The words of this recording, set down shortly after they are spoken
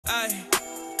Aye,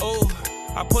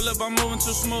 oh, I pull up, I'm moving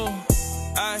too smooth.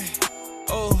 Aye,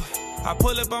 oh, I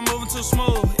pull up, I'm moving too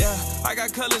smooth. Yeah, I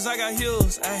got colors, I got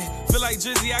hues. Aye, feel like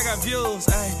Drizzy, I got views.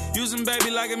 Aye, using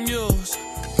baby like a muse.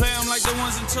 Play them like the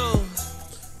ones and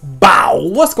twos. Bow!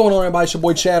 What's going on, everybody? It's your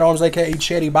boy Chad Arms, aka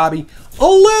Chatty Bobby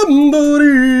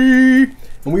 11buddy.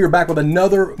 And we are back with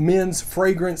another men's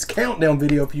fragrance countdown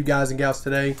video for you guys and gals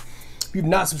today. If you've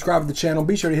not subscribed to the channel,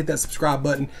 be sure to hit that subscribe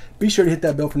button. Be sure to hit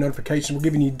that bell for notifications. We're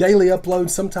giving you daily uploads,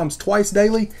 sometimes twice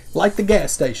daily, like the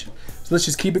gas station. So let's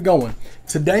just keep it going.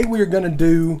 Today we are going to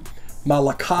do my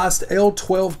Lacoste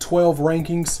L.12.12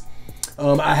 rankings.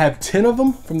 I have 10 of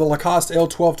them from the Lacoste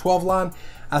L.12.12 line.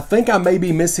 I think I may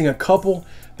be missing a couple.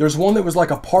 There's one that was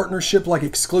like a partnership, like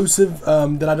exclusive,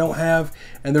 that I don't have.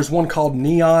 And there's one called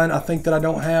Neon, I think, that I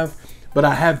don't have. But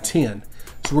I have 10.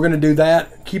 So we're going to do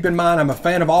that. Keep in mind, I'm a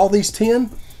fan of all these 10,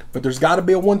 but there's got to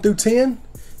be a 1 through 10,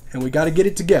 and we got to get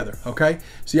it together, okay?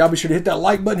 So y'all be sure to hit that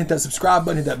like button, hit that subscribe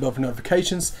button, hit that bell for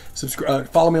notifications.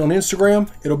 Follow me on Instagram.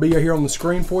 It'll be here on the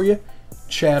screen for you.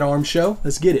 Chad Arms Show.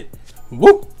 Let's get it.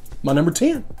 Woo! My number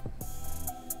 10.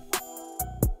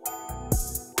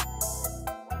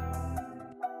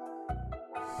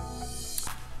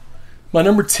 My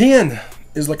number 10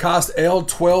 is Lacoste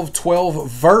L.12.12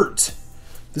 Vert.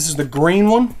 This is the green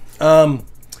one.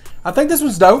 I think this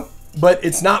one's dope, but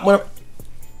it's not one.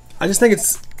 I just think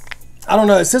it's, I don't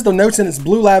know. It says the notes in it's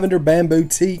blue lavender, bamboo,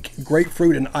 teak,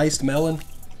 grapefruit, and iced melon.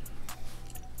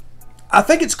 I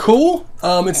think it's cool.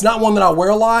 It's not one that I wear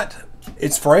a lot.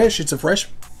 It's fresh. It's a fresh,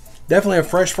 definitely a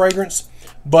fresh fragrance,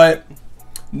 but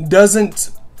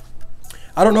doesn't.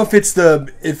 I don't know if it's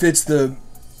the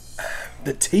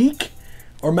teak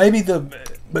or maybe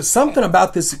but something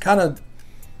about this kind of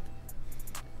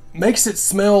makes it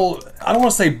smell, I don't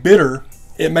want to say bitter.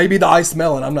 It may be the iced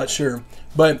melon, I'm not sure.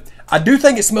 But I do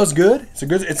think it smells good.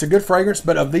 It's a good fragrance,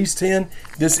 but of these 10,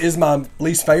 this is my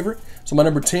least favorite. So my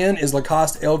number 10 is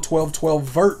Lacoste L.12.12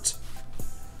 Vert.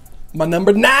 My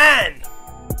number 9.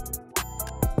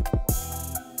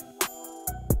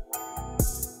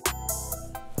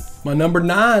 My number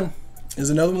 9 is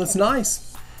another one that's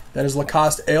nice. That is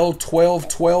Lacoste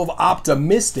L.12.12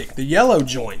 Optimistic, the yellow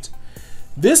joint.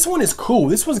 This one is cool.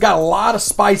 This one's got a lot of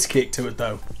spice kick to it,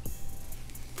 though.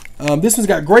 This one's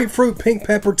got grapefruit, pink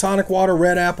pepper, tonic water,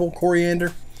 red apple,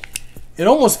 coriander. It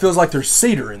almost feels like there's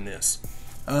cedar in this.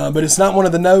 But it's not one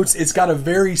of the notes. It's got a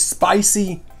very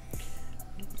spicy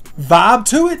vibe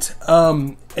to it.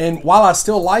 And while I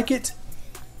still like it,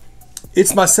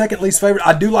 it's my second least favorite.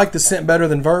 I do like the scent better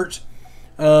than Vert.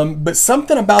 But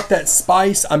something about that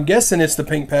spice, I'm guessing it's the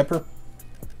pink pepper.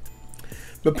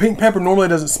 But pink pepper normally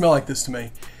doesn't smell like this to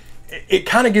me. It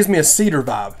kind of gives me a cedar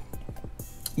vibe.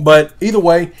 But either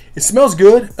way, it smells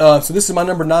good. So this is my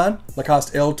number 9,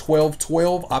 Lacoste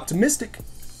L.12.12 Optimistic.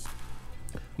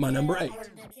 My number 8.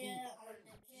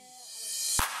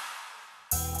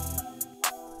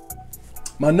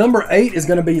 My number 8 is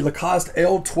going to be Lacoste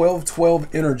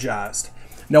L.12.12 Energized.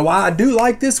 Now, why I do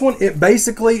like this one, it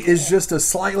basically is just a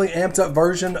slightly amped up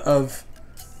version of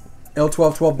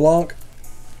L.12.12 Blanc.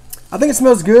 I think it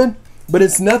smells good, but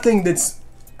it's nothing that's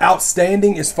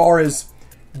outstanding as far as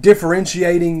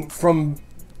differentiating from,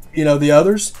 you know, the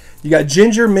others. You got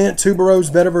ginger, mint, tuberose,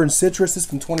 vetiver, and citrus. This is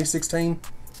from 2016.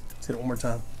 Let's hit it one more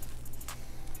time.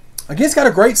 Again, it's got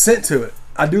a great scent to it.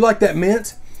 I do like that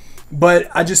mint, but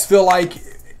I just feel like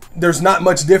there's not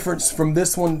much difference from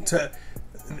this one to...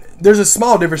 There's a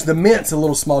small difference. The mint's a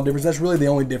little small difference. That's really the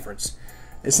only difference.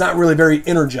 It's not really very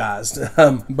energized,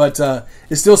 but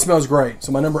it still smells great.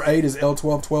 So my number 8 is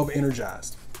L.12.12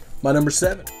 Energized. My number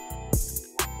 7.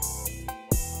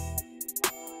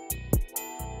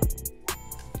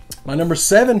 My number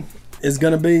 7 is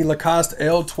going to be Lacoste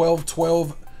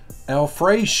L.12.12 Al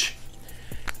Fraiche.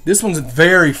 This one's a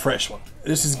very fresh one.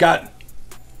 This has got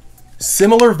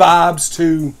similar vibes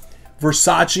to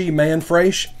Versace Man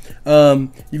Fraiche.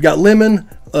 You've got lemon,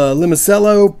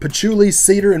 limoncello, patchouli,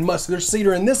 cedar, and musk. There's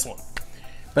cedar in this one,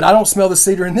 but I don't smell the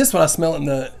cedar in this one. I smell it in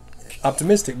the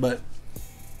Optimistic, but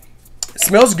it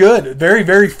smells good. Very,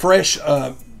 very fresh,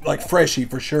 like freshy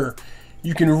for sure.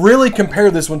 You can really compare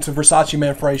this one to Versace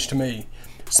Man Fraiche to me.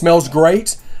 Smells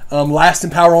great. Lasting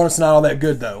power on it's not all that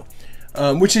good though,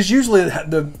 which is usually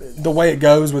the way it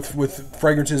goes with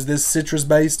fragrances this citrus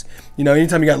based. You know,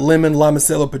 anytime you got lemon,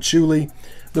 limoncello, patchouli.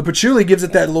 The patchouli gives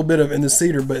it that little bit of in the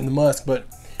cedar, but in the musk, but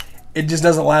it just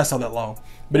doesn't last all that long.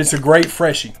 But it's a great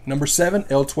freshie. Number 7,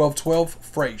 L.12.12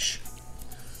 Fraiche.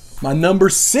 My number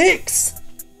 6.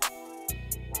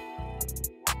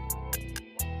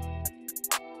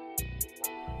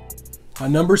 My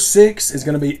number 6 is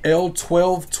going to be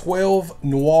L.12.12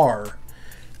 Noir.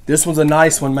 This one's a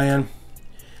nice one, man.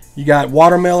 You got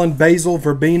watermelon, basil,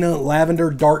 verbena, lavender,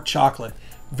 dark chocolate.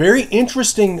 Very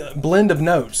interesting blend of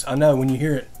notes. I know when you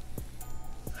hear it.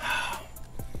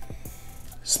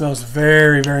 Smells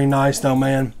very, very nice though,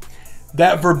 man.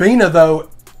 That verbena though,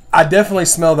 I definitely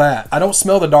smell that. I don't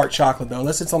smell the dark chocolate though,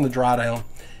 unless it's on the dry down.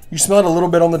 You smell it a little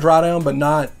bit on the dry down, but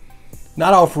not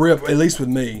off rip, at least with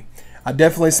me. I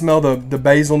definitely smell the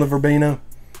basil and the verbena.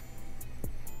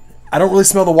 I don't really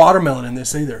smell the watermelon in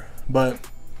this either, but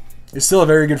it's still a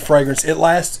very good fragrance. It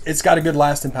lasts. It's got a good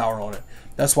lasting power on it.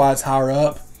 That's why it's higher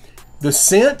up. The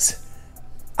scent,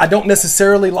 I don't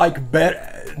necessarily like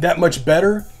that much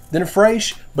better than a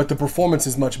Fresh, but the performance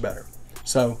is much better.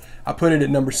 So I put it at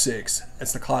number 6.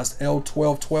 It's the Lacoste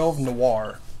L.12.12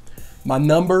 Noir. My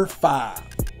number 5.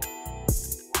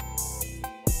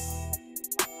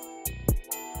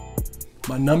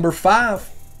 My number 5,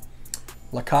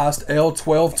 Lacoste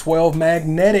L.12.12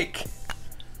 Magnetic.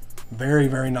 Very,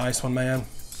 very nice one, man.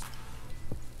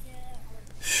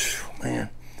 Whew, man.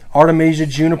 Artemisia,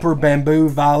 juniper, bamboo,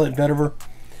 violet, vetiver.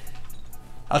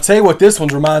 I'll tell you what this one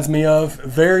reminds me of.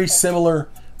 Very similar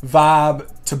vibe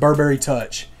to Burberry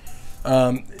Touch.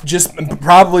 Just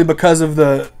probably because of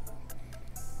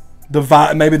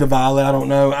maybe the violet. I don't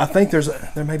know. I think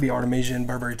there may be Artemisia in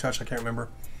Burberry Touch. I can't remember.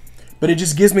 But it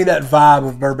just gives me that vibe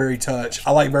of Burberry Touch.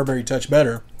 I like Burberry Touch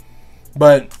better.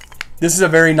 But this is a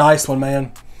very nice one,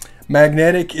 man.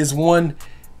 Magnetic is one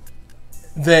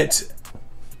that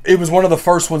it was one of the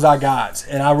first ones I got,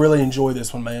 and I really enjoy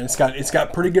this one, man. It's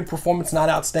got pretty good performance, not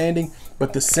outstanding,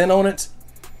 but the scent on it,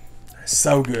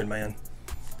 so good, man.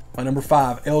 My number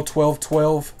 5,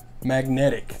 L.12.12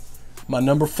 Magnetic. My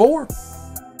number 4.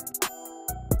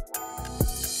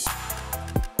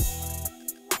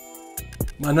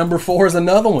 My number 4 is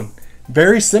another one.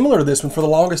 Very similar to this one. For the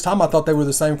longest time, I thought they were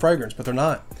the same fragrance, but they're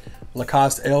not.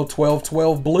 Lacoste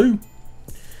L.12.12 Blue.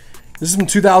 This is from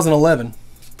 2011.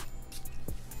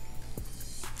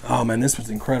 Oh, man, this one's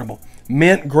incredible.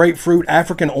 Mint, grapefruit,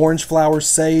 African orange flowers,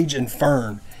 sage, and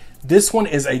fern. This one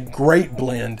is a great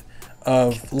blend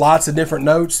of lots of different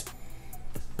notes,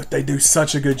 but they do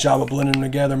such a good job of blending them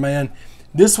together, man.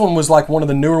 This one was like one of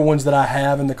the newer ones that I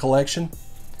have in the collection.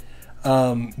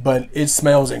 But it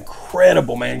smells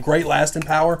incredible, man. Great lasting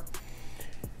power.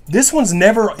 This one's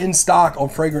never in stock on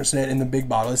FragranceNet in the big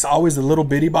bottle. It's always the little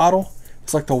bitty bottle.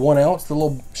 It's like the 1 ounce, the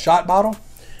little shot bottle.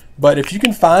 But if you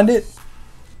can find it,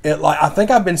 I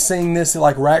think I've been seeing this at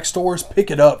like rack stores.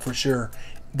 Pick it up for sure.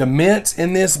 The mint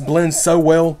in this blends so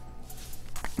well.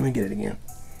 Let me get it again.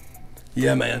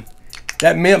 Yeah, man.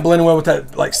 That mint blending well with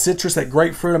that like citrus, that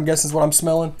grapefruit, I'm guessing is what I'm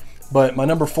smelling. But my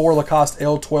number 4, Lacoste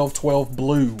L.12.12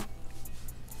 Blue.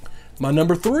 My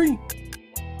number 3.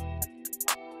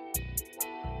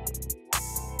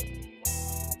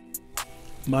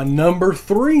 My number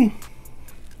 3,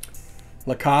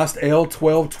 Lacoste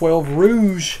L.12.12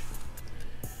 Rouge.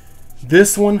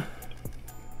 This one,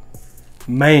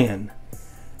 man.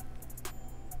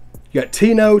 You got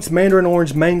tea notes, mandarin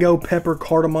orange, mango, pepper,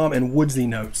 cardamom, and woodsy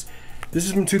notes. This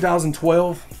is from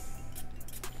 2012.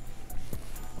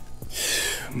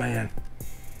 Man.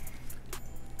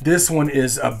 This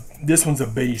one's a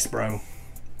beast, bro.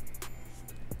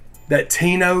 That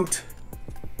tea note.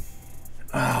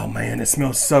 Oh man, it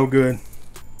smells so good.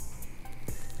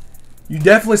 You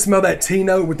definitely smell that tea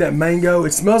note with that mango.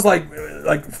 It smells like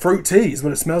fruit tea is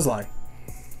what it smells like.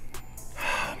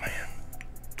 Oh man.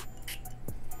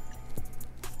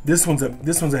 This one's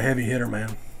a heavy hitter,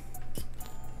 man.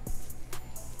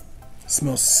 It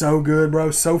smells so good,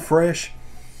 bro. So fresh.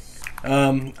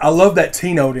 I love that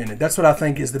tea note in it. That's what I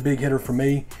think is the big hitter for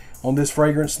me on this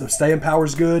fragrance. The staying power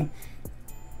is good.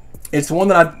 It's the one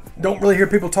that I don't really hear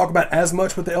people talk about as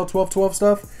much with the L.12.12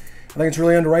 stuff. I think it's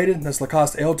really underrated. That's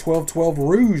Lacoste L.12.12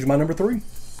 Rouge, my number 3.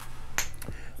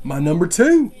 My number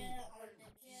 2.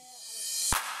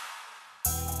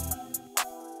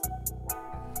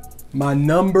 My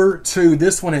number 2.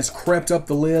 This one has crept up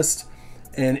the list,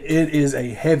 and it is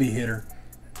a heavy hitter.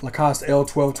 Lacoste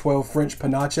L.12.12 French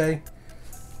Panache.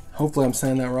 Hopefully I'm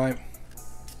saying that right.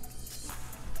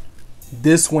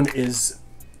 This one is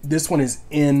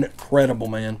incredible,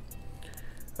 man.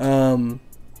 It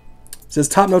says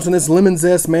top notes on this: lemon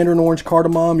zest, mandarin orange,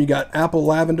 cardamom. You got apple,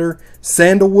 lavender,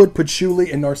 sandalwood,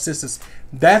 patchouli, and narcissus.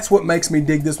 That's what makes me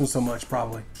dig this one so much,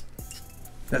 probably.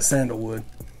 That sandalwood.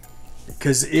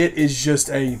 Because it is just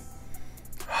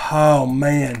oh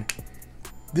man.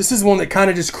 This is one that kind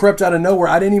of just crept out of nowhere.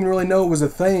 I didn't even really know it was a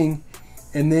thing.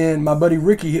 And then my buddy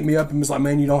Ricky hit me up and was like,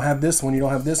 man, you don't have this one. You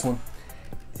don't have this one.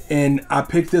 And I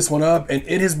picked this one up, and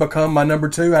it has become my number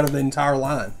 2 out of the entire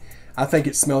line. I think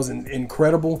it smells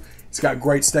incredible. It's got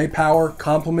great stay power,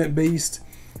 compliment beast.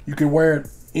 You can wear it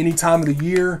any time of the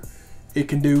year.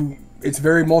 It's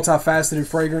very multifaceted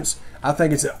fragrance. I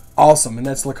think it's awesome, and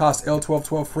that's Lacoste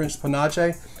L.12.12 French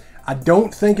Panache. I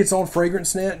don't think it's on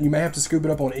FragranceNet. You may have to scoop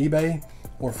it up on eBay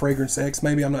or Fragrance X,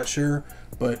 maybe, I'm not sure,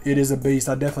 but it is a beast.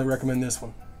 I definitely recommend this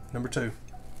one. Number 2.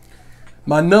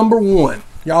 My number 1,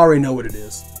 y'all already know what it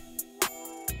is.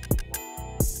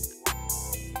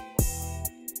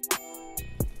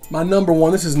 My number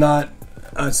 1, this is not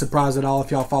a surprise at all if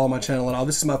y'all follow my channel at all.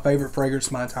 This is my favorite fragrance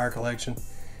in my entire collection,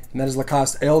 and that is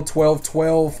Lacoste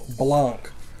L.12.12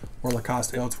 Blanc, or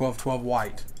Lacoste L.12.12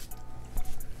 White.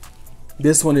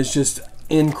 This one is just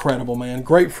incredible, man.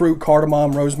 Grapefruit,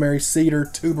 cardamom, rosemary, cedar,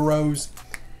 tuberose.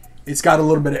 It's got a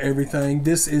little bit of everything.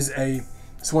 It's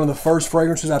one of the first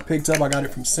fragrances I picked up. I got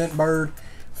it from Scentbird.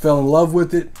 Fell in love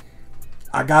with it.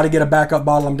 I got to get a backup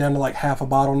bottle. I'm down to like half a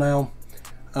bottle now.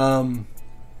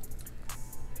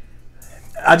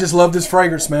 I just love this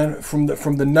fragrance, man. From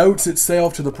the notes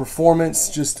itself to the performance,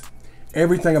 just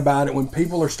everything about it. When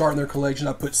people are starting their collection,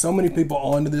 I put so many people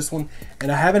onto this one,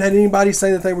 and I haven't had anybody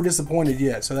say that they were disappointed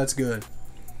yet, so that's good.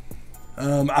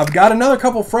 I've got another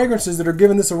couple fragrances that are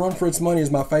giving this a run for its money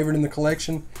as my favorite in the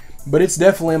collection, but it's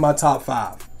definitely in my top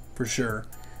 5 for sure.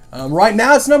 Right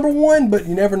now it's number 1, but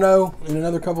you never know in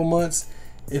another couple months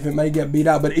if it may get beat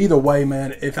out. But either way,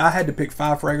 man, if I had to pick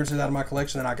 5 fragrances out of my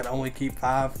collection and I could only keep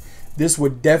 5, this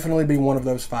would definitely be one of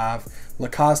those 5.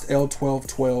 Lacoste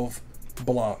L.12.12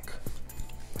 Blanc.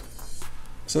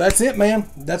 So that's it, man.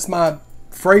 That's my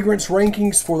fragrance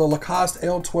rankings for the Lacoste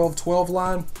L.12.12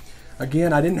 line.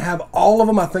 Again, I didn't have all of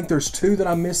them. I think there's 2 that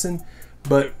I'm missing,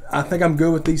 but I think I'm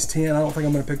good with these 10. I don't think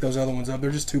I'm going to pick those other ones up.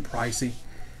 They're just too pricey,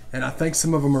 and I think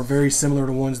some of them are very similar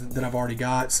to ones that I've already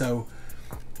got, so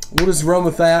we'll just run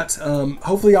with that.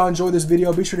 Hopefully y'all enjoyed this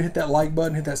video. Be sure to hit that like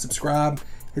button, hit that subscribe,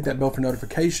 hit that bell for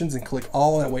notifications, and click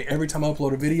all. That way every time I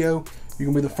upload a video, you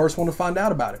can be the first one to find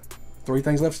out about it. 3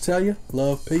 things left to tell you: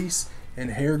 love, peace,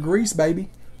 and hair grease, baby.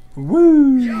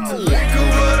 Woo!